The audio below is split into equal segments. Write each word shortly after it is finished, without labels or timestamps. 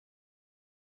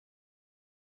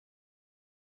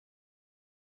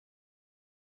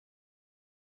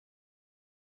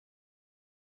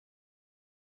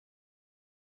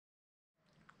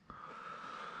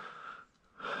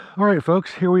All right,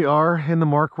 folks, here we are in the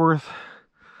Marckworth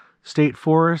State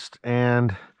Forest,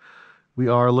 and we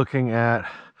are looking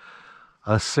at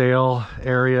a sale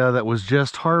area that was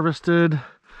just harvested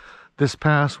this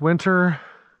past winter.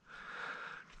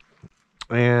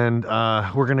 And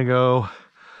we're gonna go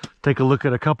take a look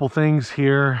at a couple things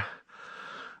here,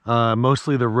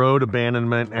 mostly the road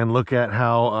abandonment, and look at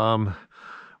how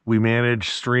we manage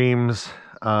streams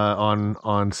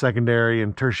on secondary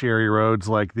and tertiary roads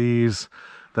like these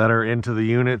that are into the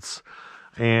units,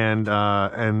 and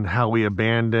how we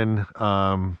abandon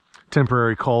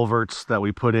temporary culverts that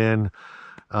we put in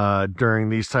during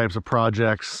these types of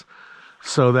projects,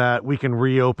 so that we can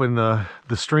reopen the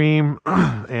stream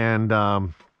and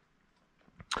have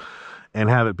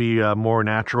it be a more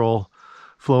natural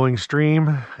flowing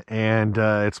stream. And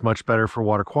it's much better for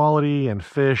water quality and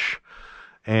fish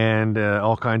and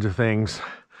all kinds of things.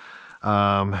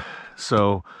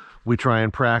 So we try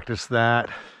and practice that.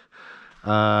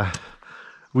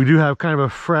 We do have kind of a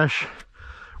fresh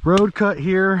road cut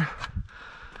here,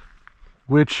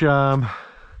 which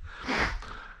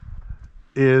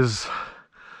is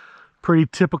pretty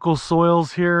typical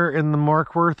soils here in the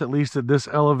Marckworth, at least at this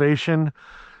elevation.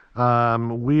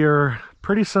 We are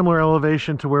pretty similar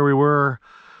elevation to where we were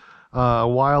a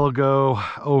while ago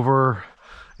over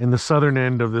in the southern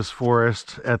end of this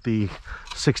forest at the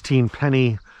 16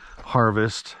 penny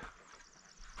harvest.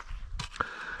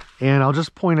 And I'll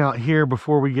just point out here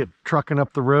before we get trucking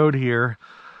up the road here,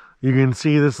 you can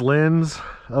see this lens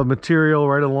of material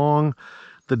right along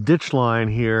the ditch line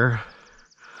here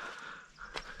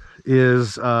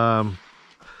is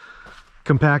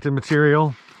compacted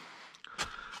material.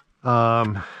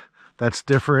 That's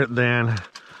different than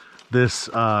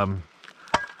this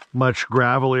much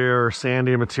gravelier or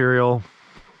sandy material.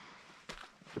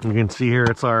 You can see here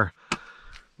it's our,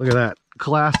 look at that,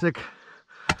 classic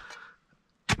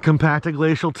compacted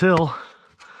glacial till.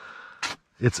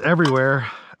 It's everywhere.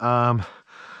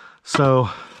 So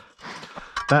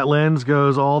that lens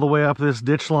goes all the way up this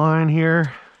ditch line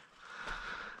here,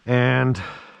 and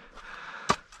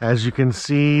as you can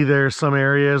see, there's some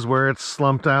areas where it's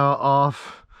slumped out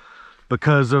off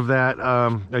because of that,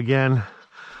 again,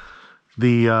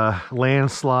 the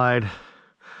landslide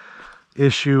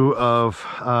issue of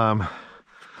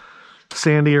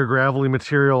sandy or gravelly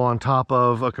material on top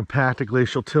of a compacted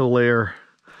glacial till layer.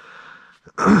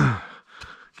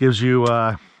 Gives you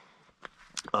the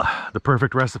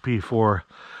perfect recipe for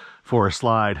a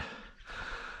slide.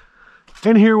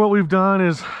 And here what we've done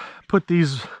is put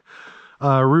these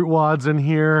root wads in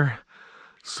here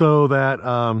so that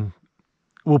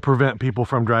will prevent people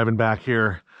from driving back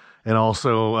here and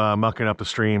also mucking up the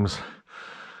streams.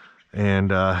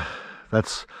 And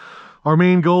that's our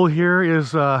main goal here, is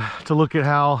to look at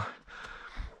how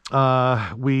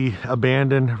we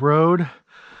abandon road,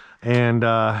 and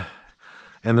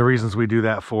the reasons we do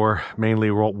that for,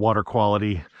 mainly water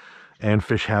quality and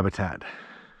fish habitat.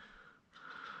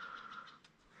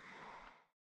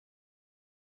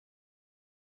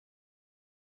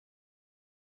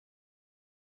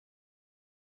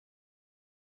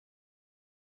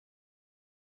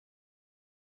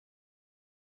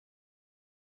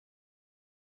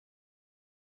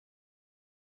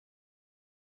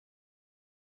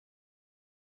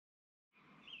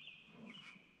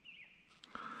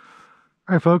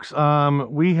 All right, folks,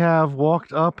 we have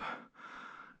walked up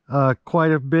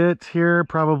quite a bit here,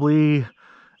 probably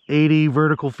 80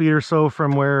 vertical feet or so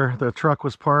from where the truck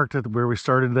was parked, at where we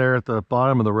started there at the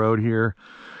bottom of the road here.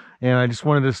 And I just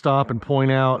wanted to stop and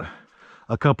point out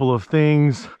a couple of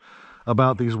things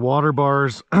about these water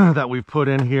bars that we've put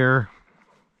in here.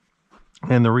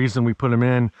 And the reason we put them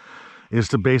in is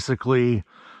to basically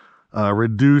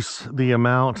reduce the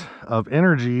amount of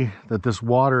energy that this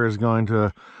water is going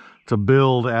to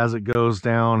build as it goes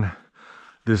down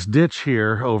this ditch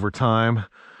here over time.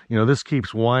 You know, this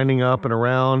keeps winding up and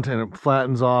around, and it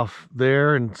flattens off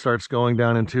there and starts going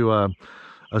down into a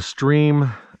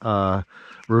stream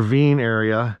ravine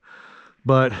area.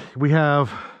 But we have,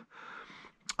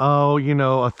 you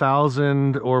know,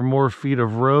 1,000 or more feet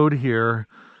of road here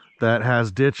that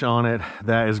has ditch on it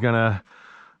that is gonna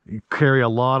carry a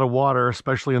lot of water,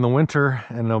 especially in the winter,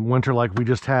 and a winter like we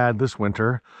just had this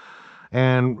winter.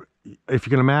 And if you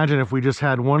can imagine, if we just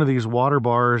had one of these water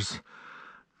bars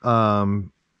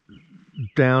down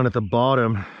at the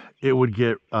bottom, it would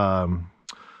get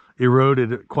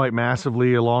eroded quite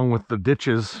massively, along with the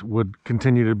ditches would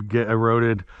continue to get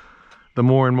eroded. The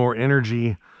more and more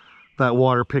energy that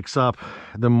water picks up,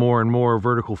 the more and more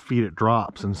vertical feet it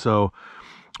drops. And so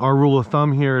our rule of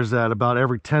thumb here is that about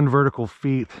every 10 vertical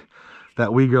feet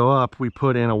that we go up, we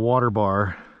put in a water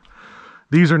bar.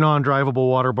 These are non-drivable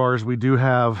water bars. We do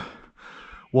have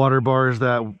water bars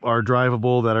that are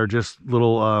drivable, that are just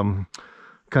little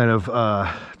kind of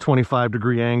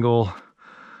 25-degree angle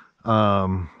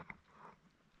or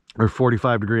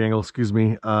 45-degree angle, excuse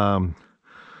me,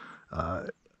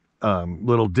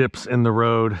 little dips in the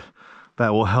road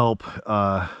that will help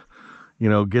you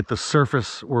know, get the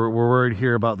surface. We're worried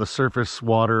here about the surface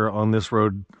water on this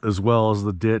road as well as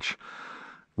the ditch.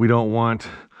 We don't want,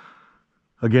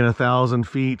 again, 1,000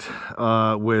 feet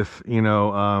with, you know,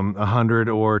 100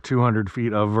 or 200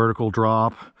 feet of vertical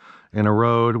drop in a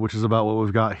road, which is about what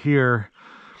we've got here.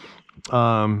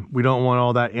 We don't want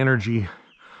all that energy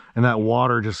and that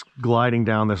water just gliding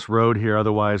down this road here.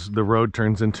 Otherwise, the road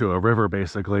turns into a river,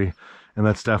 basically. And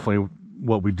that's definitely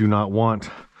what we do not want.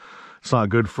 It's not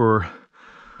good for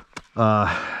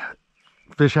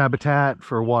fish habitat,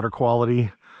 for water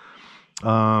quality.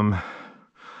 And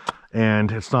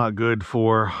it's not good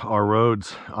for our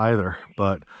roads either,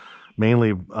 but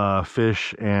mainly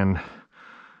fish and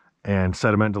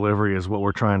sediment delivery is what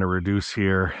we're trying to reduce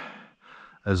here,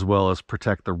 as well as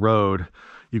protect the road.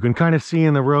 You can kind of see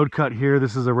in the road cut here,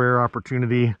 this is a rare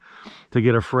opportunity to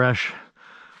get a fresh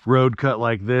road cut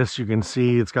like this. You can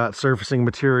see it's got surfacing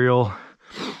material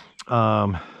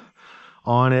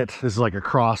on it. This is like a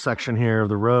cross section here of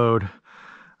the road.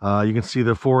 You can see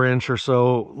the 4-inch or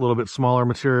so, a little bit smaller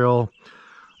material.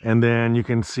 And then you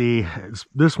can see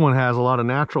this one has a lot of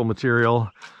natural material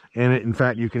in it. In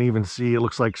fact, you can even see it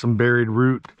looks like some buried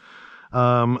root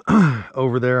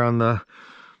over there on the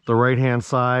right-hand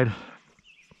side.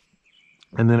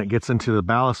 And then it gets into the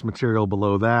ballast material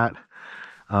below that,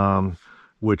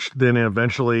 which then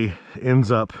eventually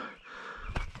ends up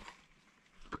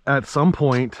at some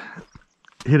point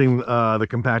hitting the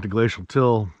compacted glacial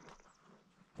till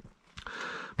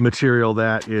material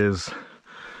that is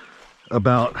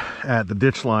about at the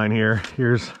ditch line here.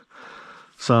 Here's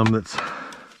some that's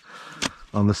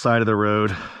on the side of the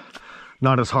road,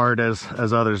 not as hard as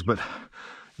others, but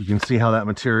you can see how that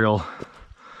material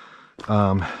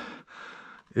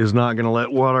is not going to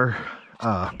let water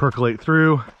percolate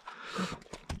through.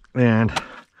 And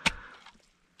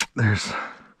there's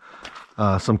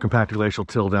some compacted glacial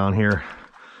till down here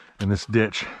in this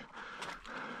ditch.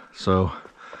 So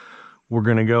we're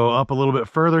going to go up a little bit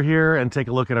further here and take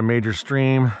a look at a major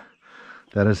stream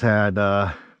that has had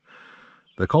the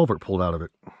culvert pulled out of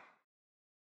it.